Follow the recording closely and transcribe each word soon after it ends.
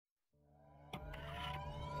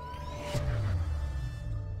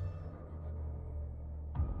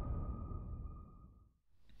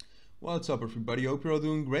What's up everybody, hope you're all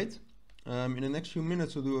doing great. In the next few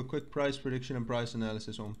minutes we'll do a quick price prediction and price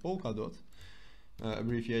analysis on Polkadot,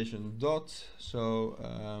 abbreviation DOT.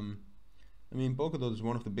 I mean, Polkadot is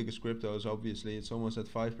one of the biggest cryptos, obviously. It's almost at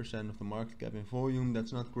 5% of the market cap in volume.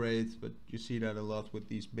 That's not great, but you see that a lot with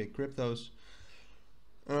these big cryptos.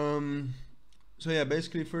 So yeah,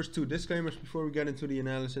 basically first two disclaimers before we get into the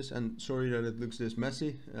analysis, and sorry that it looks this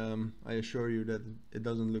messy. I assure you that it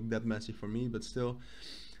doesn't look that messy for me, but still.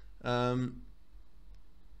 So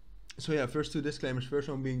yeah, first two disclaimers. First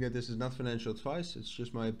one being that this is not financial advice, it's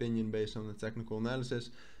just my opinion based on the technical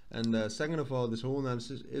analysis. And second of all, this whole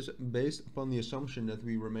analysis is based upon the assumption that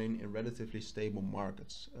we remain in relatively stable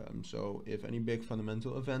markets. So if any big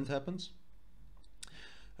fundamental event happens,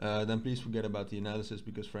 then please forget about the analysis,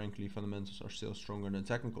 because frankly fundamentals are still stronger than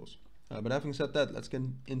technicals. But having said that, let's get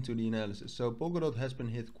into the analysis. So Polkadot has been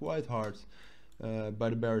hit quite hard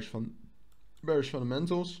by the bearish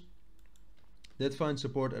fundamentals. Did find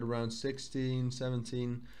support at around $16,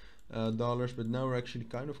 $17, but now we're actually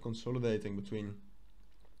kind of consolidating between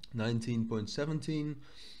 19.17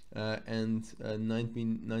 and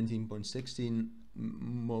 19.16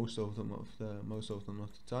 most of them of the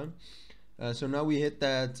time. So now we hit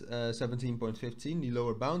that 17.15, the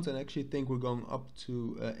lower bound, and I actually think we're going up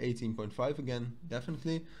to 18.5 again,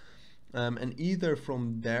 definitely. And either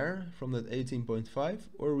from there, from that 18.5,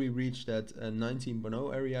 or we reach that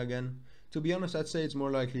 19.0 area again. To be honest, I'd say it's more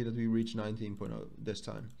likely that we reach 19.0 this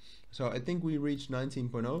time. So I think we reach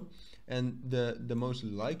 19.0, and the most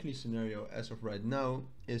likely scenario as of right now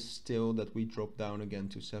is still that we drop down again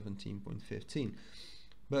to 17.15.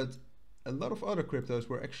 But a lot of other cryptos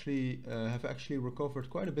were actually have actually recovered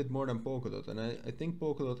quite a bit more than Polkadot, and I think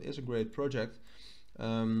Polkadot is a great project.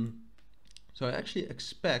 So I actually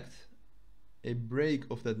expect a break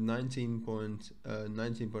of that 19.0,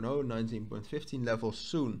 19.15 level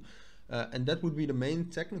soon. And that would be the main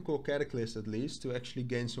technical catalyst, at least, to actually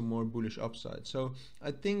gain some more bullish upside. So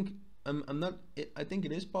I think I think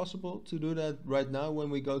it is possible to do that right now when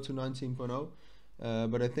we go to 19.0,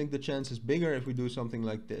 but I think the chance is bigger if we do something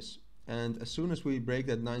like this. And as soon as we break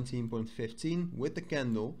that 19.15 with the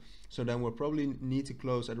candle, so then we'll probably need to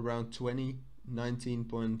close at around 20,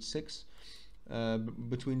 19.6.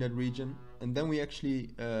 Between that region, and then we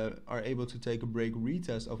actually are able to take a break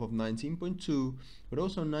retest of 19.2, but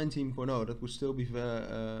also 19.0. that would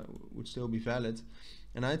still be valid,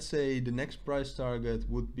 and I'd say the next price target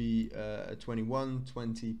would be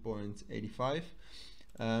 20.85.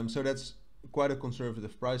 So that's quite a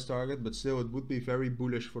conservative price target, but still it would be very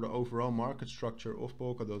bullish for the overall market structure of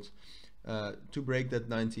Polkadot to break that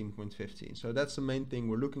 19.15. So that's the main thing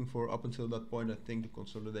we're looking for. Up until that point, I think the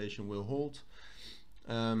consolidation will hold.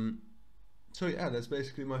 So yeah, that's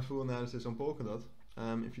basically my full analysis on Polkadot.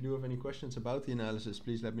 If you do have any questions about the analysis,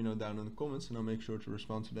 please let me know down in the comments, and I'll make sure to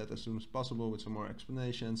respond to that as soon as possible with some more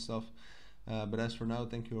explanation and stuff. But as for now,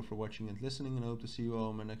 thank you all for watching and listening, and I hope to see you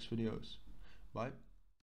all in my next videos. Bye.